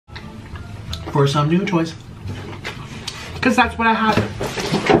for some new toys. Because that's what I have.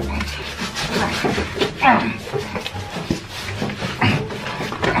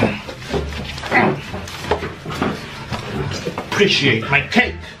 Appreciate my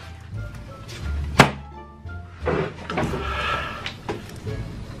cake.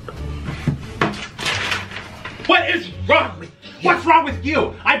 What is wrong with you? What's wrong with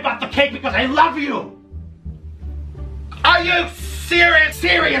you? I bought the cake because I love you. Are you serious?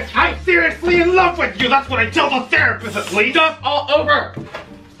 Serious? I'm seriously in love with you. That's what I tell the therapist. Bleed stuff all over.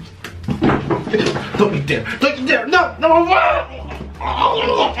 Don't you dare. Don't you dare. No, no.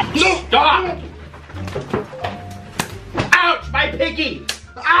 No. Stop. Ouch, my piggy.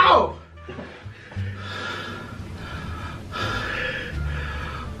 Ow.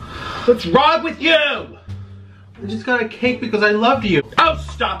 What's wrong with you? I just got a cake because I loved you. Oh,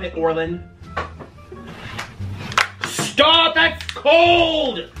 stop it, Orlin. Stop, that's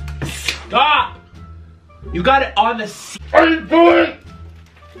cold! Stop! You got it on the seat. What are you doing?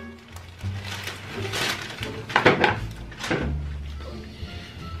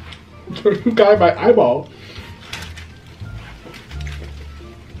 You got my eyeball.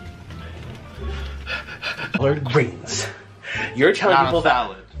 Colored greens. You're telling Not people a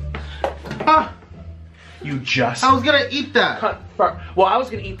salad. Ah! You just... I was gonna eat that. Well, I was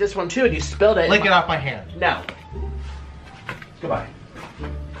gonna eat this one too, and you spilled it. Lick it off my hand. No. Goodbye.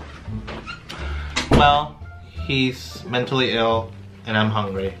 Well, he's mentally ill, and I'm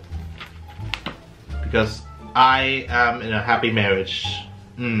hungry. Because I am in a happy marriage.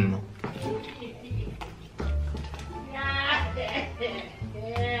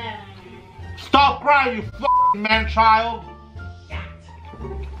 Stop crying, you f***ing man-child!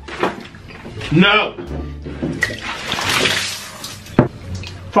 No!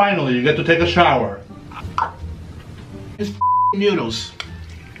 Finally, you get to take a shower. It's f***ing noodles.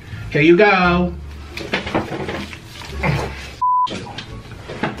 Here you go.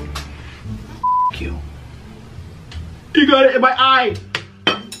 You. You got it in my eye.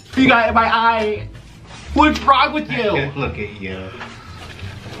 You got it in my eye. What's wrong with you? Look at you.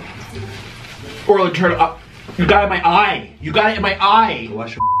 Orlin, turn it up. You got it in my eye. You got it in my eye.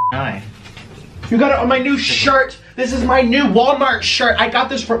 Wash your eye. You got it on my new shirt. This is my new Walmart shirt. I got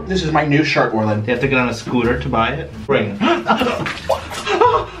this from. This is my new shirt, Orlin. You have to get on a scooter to buy it? Bring it.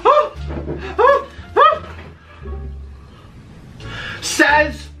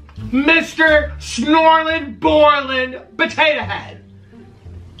 Says Mr. Snorlin Borlin Potato Head.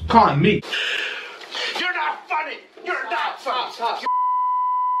 Calling me. You're not funny. You're not funny. Stop.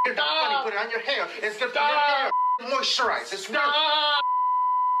 You're not funny. Put it on your hair. It's good for your hair. Moisturize. It's good.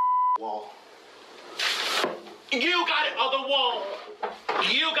 Wall. You got it on the wall.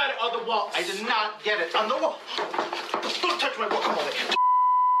 You got it on the wall. I did not get it on the wall. Don't touch my guacamole.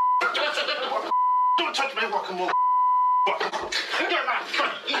 Don't touch my guacamole. You're not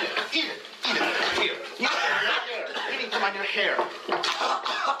funny. Eat it. Eat it. Eat it. Here. You need some on your hair.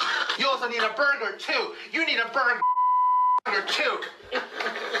 You also need a burger too. You need a burger too.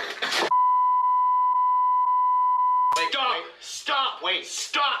 Stop. Wait.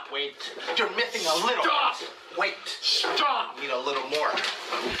 Stop. Wait. You're missing a little. Stop. Wait. Stop. Need a little more.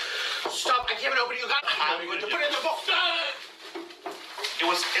 Stop. I can't open it. You got it. I'm going to put it in the bowl. Stop. It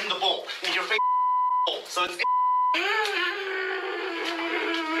was in the bowl. In your face bowl. So it's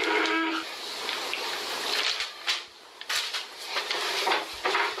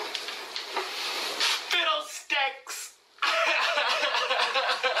Fiddlesticks.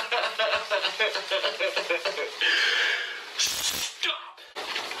 Stop.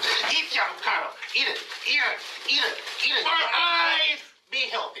 Eat the avocado. Eat it. Eat it. Eat it. Eat it. My eyes. Be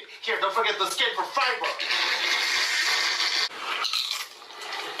healthy. Here, don't forget the skin for fiber.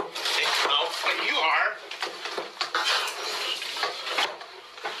 And you are.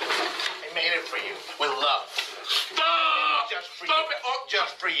 I made it for you. With love. Stop. Just for Stop you. it. Oh.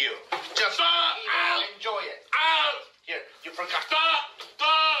 Just for you. Just Stop. eat it. Enjoy it. Out. Here, you forgot. Stop.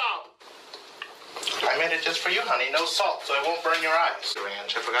 I made it just for you, honey. No salt, so it won't burn your eyes.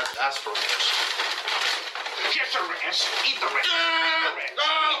 Ranch. I forgot to ask for ranch. Get the ranch. Eat the ranch. Eat the ranch.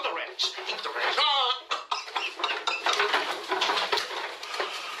 Eat the ranch. Eat the ranch.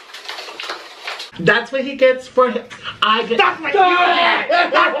 That's what he gets for him. I get. That's what you get.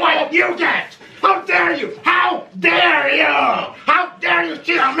 That's what you get. How dare you? How dare you? How dare you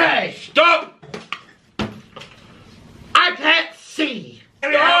cheat on me? Stop. I can't see.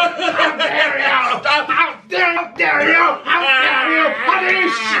 How dare you? Stop. How dare you? How dare you? How dare you? How dare you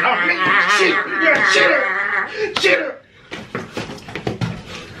cheat on me? Cheater. You're a cheater. Cheater.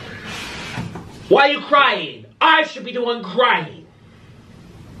 Why are you crying? I should be the one crying.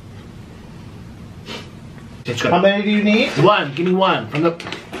 It's good. How many do you need? One. Give me one. From the.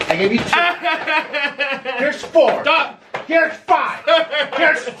 I gave you 2. Here's 4. Stop. Here's 5.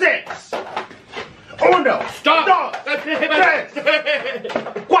 Here's 6. Uno. Stop. Dos. Tres.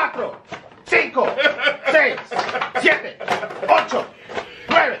 Cuatro.